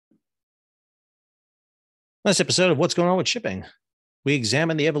Last episode of What's Going On with Shipping, we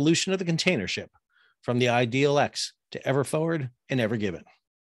examine the evolution of the container ship from the Ideal X to Ever Forward and Ever Given.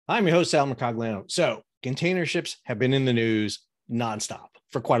 I'm your host, Sal Mercogliano. So, container ships have been in the news nonstop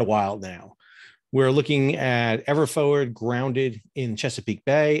for quite a while now. We're looking at Ever Forward grounded in Chesapeake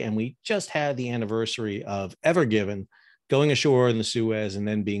Bay, and we just had the anniversary of Ever Given going ashore in the Suez and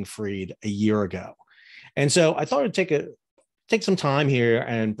then being freed a year ago. And so I thought I'd take some time here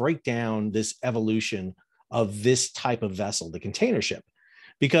and break down this evolution of this type of vessel, the container ship,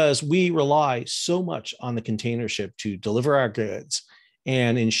 because we rely so much on the container ship to deliver our goods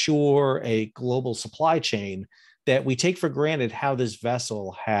and ensure a global supply chain that we take for granted how this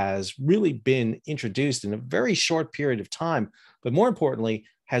vessel has really been introduced in a very short period of time, but more importantly,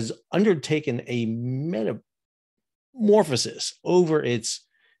 has undertaken a metamorphosis over its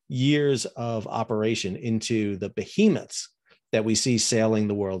years of operation into the behemoths that we see sailing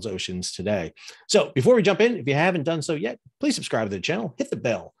the world's oceans today. So before we jump in, if you haven't done so yet, please subscribe to the channel, hit the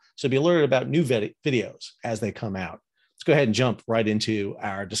bell, so be alerted about new videos as they come out. Let's go ahead and jump right into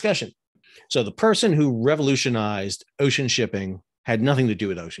our discussion. So the person who revolutionized ocean shipping had nothing to do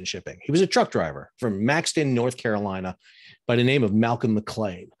with ocean shipping. He was a truck driver from Maxton, North Carolina, by the name of Malcolm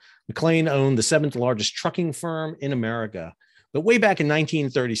McLean. McLean owned the seventh largest trucking firm in America. But way back in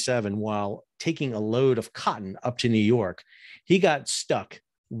 1937, while taking a load of cotton up to New York, he got stuck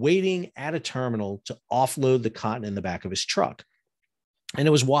waiting at a terminal to offload the cotton in the back of his truck. And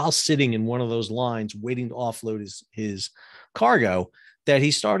it was while sitting in one of those lines waiting to offload his cargo that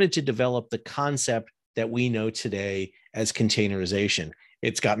he started to develop the concept that we know today as containerization.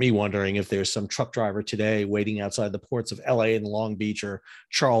 It's got me wondering if there's some truck driver today waiting outside the ports of LA and Long Beach or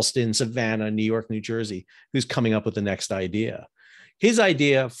Charleston, Savannah, New York, New Jersey, who's coming up with the next idea. His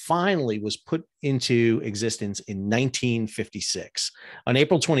idea finally was put into existence in 1956. On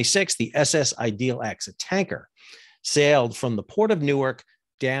April 26, the SS Ideal X, a tanker, sailed from the port of Newark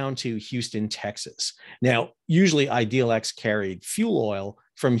down to Houston, Texas. Now, usually Ideal X carried fuel oil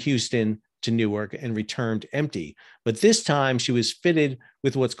from Houston to Newark and returned empty. But this time she was fitted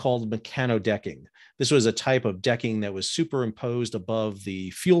with what's called mechanodecking. This was a type of decking that was superimposed above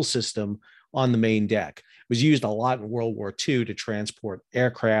the fuel system on the main deck. It was used a lot in World War II to transport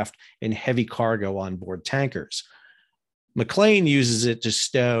aircraft and heavy cargo on board tankers. McLean uses it to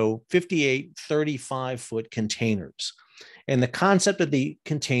stow 58 35-foot containers. And the concept of the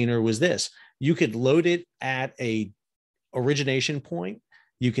container was this: you could load it at a origination point,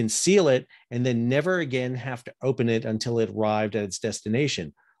 you can seal it, and then never again have to open it until it arrived at its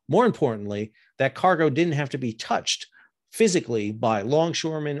destination. More importantly, that cargo didn't have to be touched physically by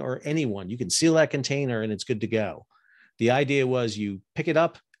longshoremen or anyone. You can seal that container and it's good to go. The idea was you pick it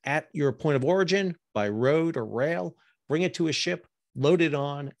up at your point of origin by road or rail, bring it to a ship, load it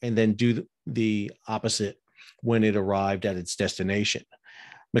on, and then do the opposite when it arrived at its destination.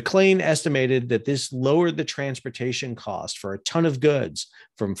 McLean estimated that this lowered the transportation cost for a ton of goods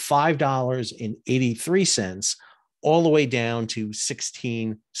from $5.83 all the way down to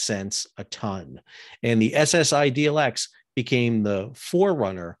 16 cents a ton. And the SS Ideal X became the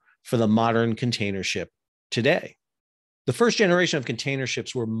forerunner for the modern container ship today. The first generation of container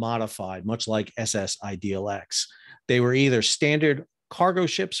ships were modified, much like SS Ideal X. They were either standard cargo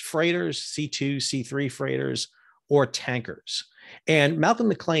ships, freighters, C2, C3 freighters, or tankers. And Malcolm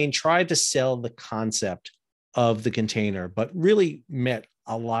McLean tried to sell the concept of the container, but really met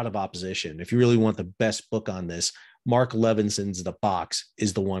a lot of opposition. If you really want the best book on this, Marc Levinson's The Box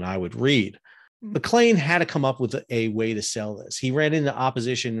is the one I would read. McLean had to come up with a way to sell this. He ran into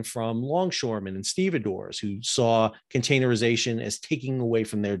opposition from longshoremen and stevedores who saw containerization as taking away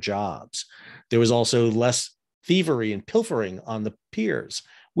from their jobs. There was also less thievery and pilfering on the piers,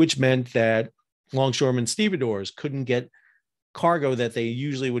 which meant that longshoremen and stevedores couldn't get cargo that they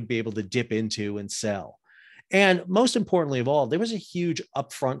usually would be able to dip into and sell. And most importantly of all, there was a huge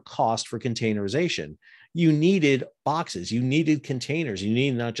upfront cost for containerization. You needed boxes, you needed containers, you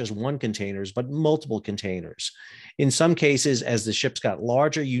needed not just one containers, but multiple containers. In some cases, as the ships got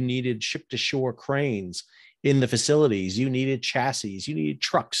larger, you needed ship-to-shore cranes in the facilities, you needed chassis, you needed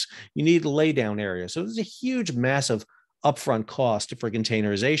trucks, you needed laydown areas. So there's a huge, massive upfront cost for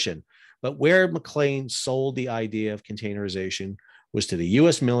containerization. But where McLean sold the idea of containerization was to the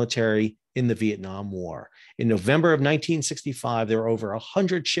U.S. military in the Vietnam War. In November of 1965, there were over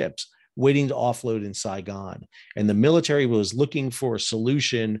 100 ships waiting to offload in Saigon, and the military was looking for a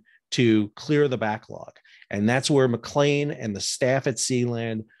solution to clear the backlog. And that's where McLean and the staff at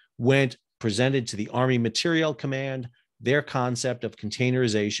Sealand went, presented to the Army Materiel Command their concept of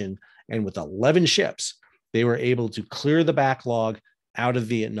containerization, and with 11 ships, they were able to clear the backlog out of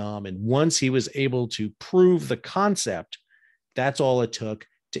Vietnam. And once he was able to prove the concept, that's all it took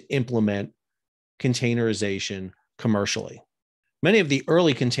to implement containerization commercially. Many of the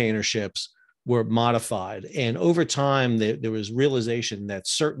early container ships were modified, and over time, there was realization that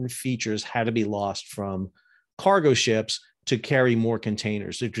certain features had to be lost from cargo ships to carry more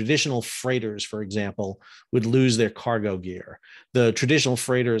containers. The traditional freighters, for example, would lose their cargo gear. The traditional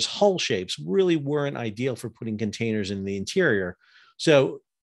freighters' hull shapes really weren't ideal for putting containers in the interior. So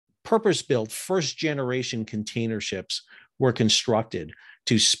purpose-built first-generation container ships were constructed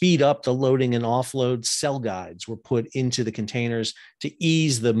to speed up the loading and offload. Cell guides were put into the containers to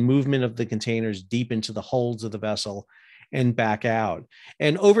ease the movement of the containers deep into the holds of the vessel and back out.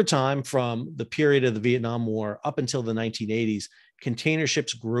 And over time, from the period of the Vietnam War up until the 1980s, container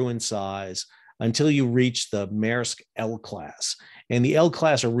ships grew in size until you reach the Maersk L class. And the L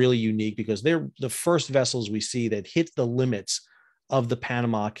class are really unique because they're the first vessels we see that hit the limits of the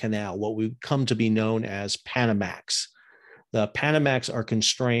Panama Canal, what we come to be known as Panamax. The Panamax are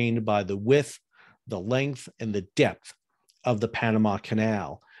constrained by the width, the length, and the depth of the Panama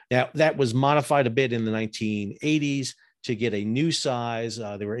Canal. Now, that was modified a bit in the 1980s to get a new size.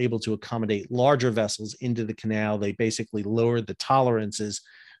 They were able to accommodate larger vessels into the canal. They basically lowered the tolerances,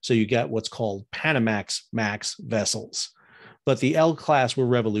 so you got what's called Panamax Max vessels. But the L class were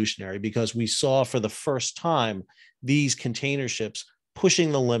revolutionary because we saw for the first time these container ships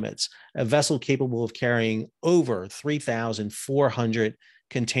pushing the limits, a vessel capable of carrying over 3,400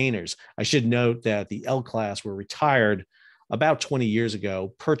 containers. I should note that the L class were retired about 20 years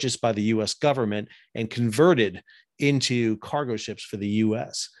ago, purchased by the US government and converted into cargo ships for the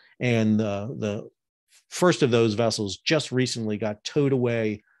US. And the first of those vessels just recently got towed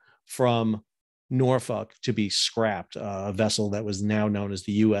away from Norfolk to be scrapped, a vessel that was now known as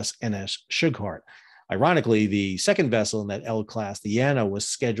the USNS Shughart. Ironically, the second vessel in that L class, the Yana, was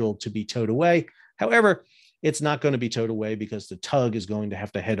scheduled to be towed away. However, it's not going to be towed away because the tug is going to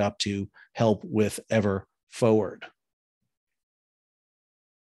have to head up to help with Ever Forward.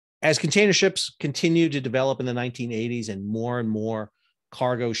 As container ships continued to develop in the 1980s and more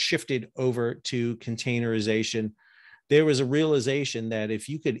cargo shifted over to containerization, there was a realization that if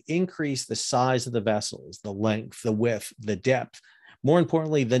you could increase the size of the vessels, the length, the width, the depth, more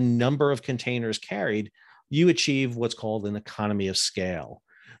importantly, the number of containers carried, you achieve what's called an economy of scale.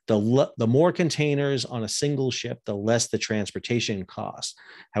 The more containers on a single ship, the less the transportation cost.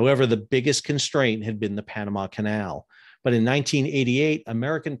 However, the biggest constraint had been the Panama Canal. But in 1988,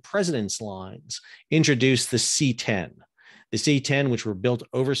 American President's Lines introduced the C-10. The C-10, which were built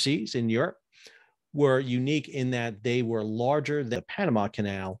overseas in Europe, were unique in that they were larger than the Panama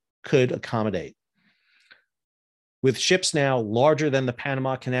Canal could accommodate. With ships now larger than the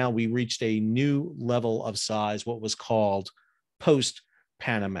Panama Canal, we reached a new level of size, what was called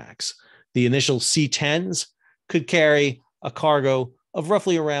post-Panamax. The initial C-10s could carry a cargo of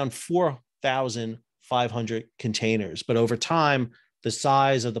roughly around 4,500 containers. But over time, the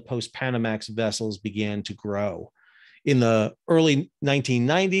size of the post-Panamax vessels began to grow. In the early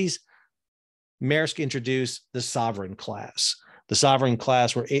 1990s, Maersk introduced the Sovereign class. The Sovereign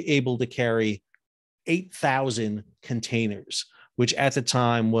class were able to carry 8,000 containers, which at the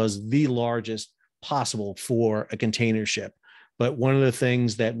time was the largest possible for a container ship. But one of the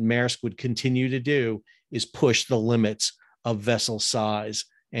things that Maersk would continue to do is push the limits of vessel size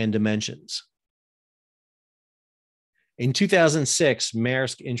and dimensions. In 2006,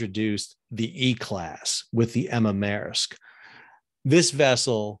 Maersk introduced the E-class with the Emma Maersk. This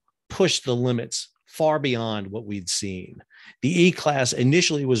vessel pushed the limits far beyond what we'd seen. The E-class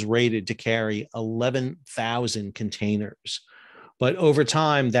initially was rated to carry 11,000 containers, but over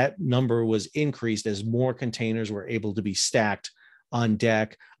time, that number was increased as more containers were able to be stacked on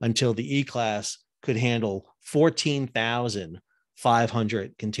deck until the E-class could handle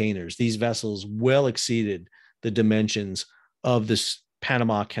 14,500 containers. These vessels well exceeded the dimensions of this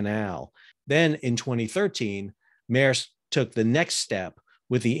Panama Canal. Then in 2013, Maersk took the next step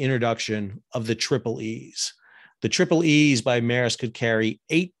with the introduction of the Triple E's. The Triple E's by Maersk could carry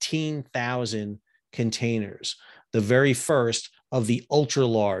 18,000 containers, the very first of the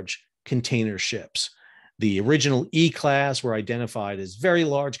ultra-large container ships. The original E-class were identified as very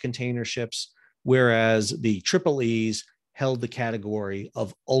large container ships, whereas the Triple E's held the category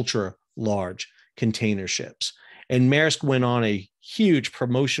of ultra-large container ships. And Maersk went on a huge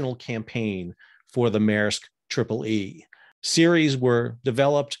promotional campaign for the Maersk Triple E. Series were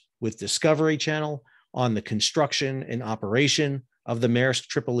developed with Discovery Channel on the construction and operation of the Maersk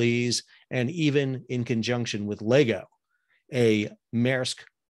Triple E's, and even in conjunction with Lego, a Maersk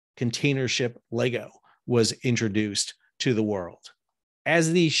container ship Lego was introduced to the world.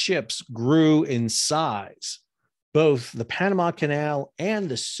 As these ships grew in size, both the Panama Canal and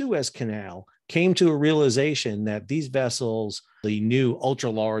the Suez Canal came to a realization that these vessels, the new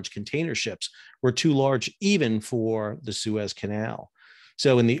ultra-large container ships, were too large even for the Suez Canal.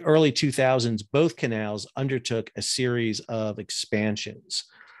 So in the early 2000s, both canals undertook a series of expansions.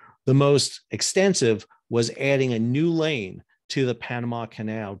 The most extensive was adding a new lane to the Panama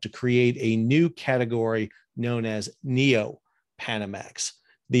Canal to create a new category known as Neo-Panamax.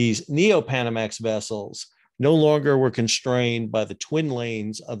 These Neo-Panamax vessels no longer were constrained by the twin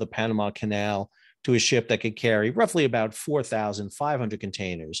lanes of the Panama Canal to a ship that could carry roughly about 4,500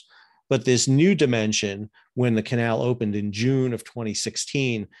 containers. But this new dimension, when the canal opened in June of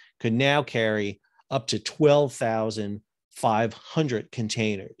 2016, could now carry up to 12,500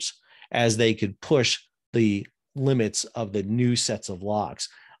 containers as they could push the limits of the new sets of locks.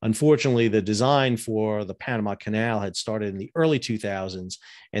 Unfortunately, the design for the Panama Canal had started in the early 2000s,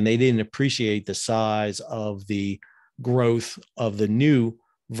 and they didn't appreciate the size of the growth of the new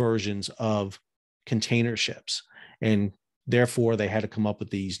versions of container ships. And therefore, they had to come up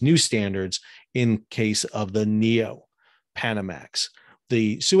with these new standards in case of the Neo-Panamax.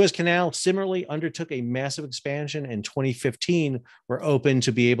 The Suez Canal similarly undertook a massive expansion. In 2015, were open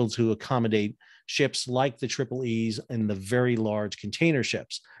to be able to accommodate ships like the Triple E's and the very large container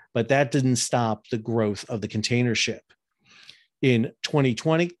ships. But that didn't stop the growth of the container ship. In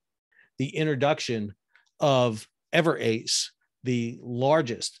 2020, the introduction of Ever Ace, the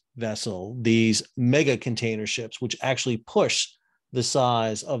largest vessel, these mega container ships, which actually push the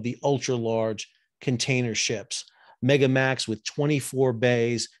size of the ultra large container ships. Mega Max with 24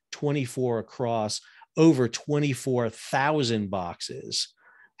 bays, 24 across, over 24,000 boxes,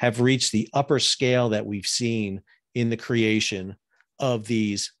 have reached the upper scale that we've seen in the creation of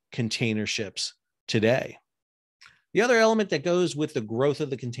these container ships today. The other element that goes with the growth of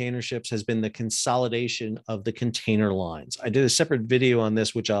the container ships has been the consolidation of the container lines. I did a separate video on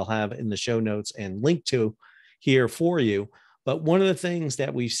this, which I'll have in the show notes and link to here for you. But one of the things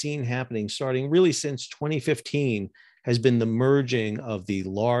that we've seen happening starting really since 2015 has been the merging of the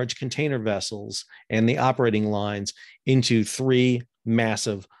large container vessels and the operating lines into three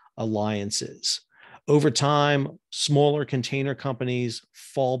massive alliances. Over time, smaller container companies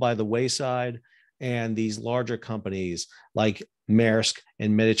fall by the wayside, and these larger companies like Maersk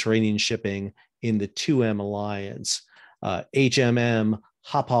and Mediterranean Shipping in the 2M Alliance, HMM,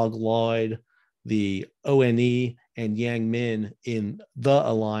 Hapag-Lloyd, the ONE, and Yang Min in the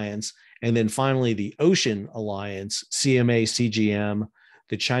Alliance, and then finally the Ocean Alliance, CMA CGM,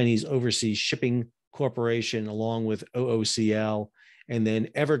 the Chinese Overseas Shipping Corporation, along with OOCL, and then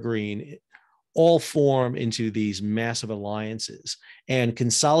Evergreen, all form into these massive alliances. And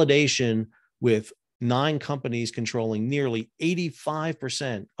consolidation with 9 companies controlling nearly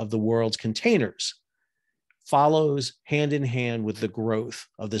 85% of the world's containers follows hand in hand with the growth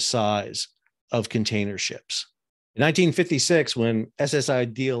of the size of container ships. In 1956, when SS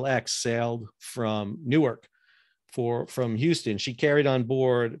Ideal X sailed from Newark from Houston, she carried on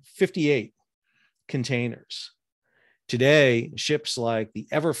board 58 containers. Today, ships like the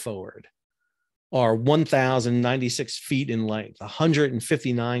Everforward are 1,096 feet in length,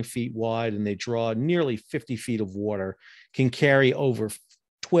 159 feet wide, and they draw nearly 50 feet of water, can carry over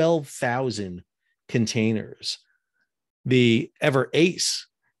 12,000 containers. The Ever Ace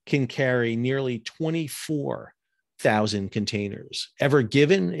can carry nearly 24,000 containers. Ever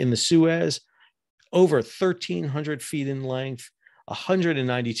Given in the Suez, over 1,300 feet in length,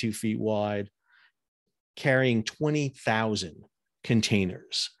 192 feet wide, carrying 20,000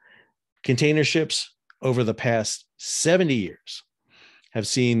 containers. Container ships over the past 70 years have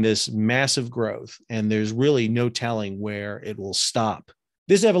seen this massive growth, and there's really no telling where it will stop.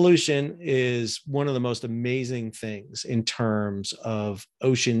 This evolution is one of the most amazing things in terms of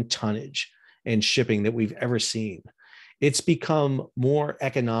ocean tonnage and shipping that we've ever seen. It's become more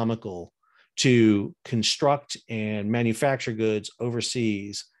economical to construct and manufacture goods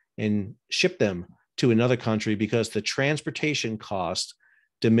overseas and ship them to another country because the transportation cost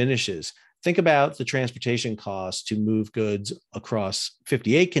diminishes. Think about the transportation cost to move goods across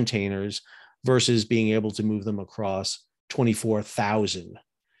 58 containers versus being able to move them across 24,000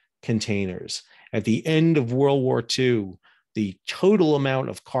 containers. At the end of World War II, the total amount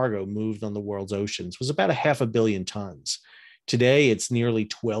of cargo moved on the world's oceans was about 500 million tons. Today, it's nearly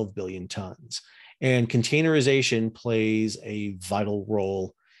 12 billion tons. And containerization plays a vital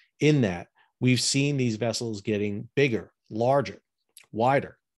role in that. We've seen these vessels getting bigger, larger,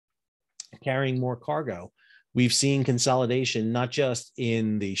 wider, carrying more cargo. We've seen consolidation, not just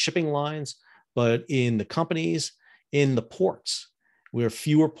in the shipping lines, but in the companies, in the ports. where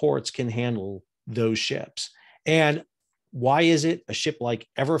fewer ports can handle those ships. And why is it a ship like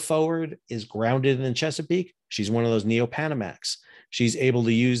Everforward is grounded in the Chesapeake? She's one of those Neo-Panamax. She's able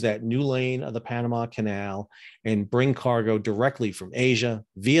to use that new lane of the Panama Canal and bring cargo directly from Asia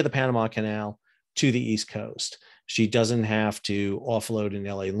via the Panama Canal to the East Coast. She doesn't have to offload in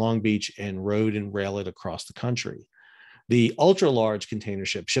LA Long Beach and road and rail it across the country. The ultra-large container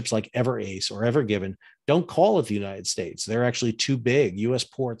ships like Ever Ace or Ever Given, don't call at the United States. They're actually too big. U.S.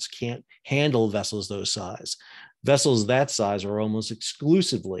 ports can't handle vessels those size. Vessels that size are almost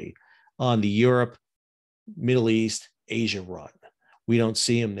exclusively on the Europe, Middle East, Asia run. We don't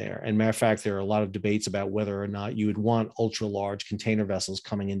see them there. And matter of fact, there are a lot of debates about whether or not you would want ultra-large container vessels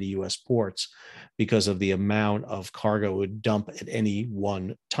coming into U.S. ports because of the amount of cargo it would dump at any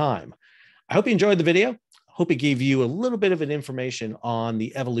one time. I hope you enjoyed the video. Hope it gave you a little bit of an information on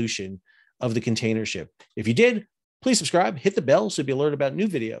the evolution of the container ship. If you did, please subscribe, hit the bell so you'll be alerted about new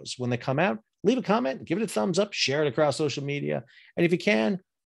videos when they come out. Leave a comment, give it a thumbs up, share it across social media. And if you can,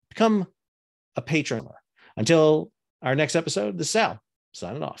 become a patron. Until our next episode, this is Sal,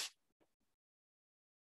 signing off.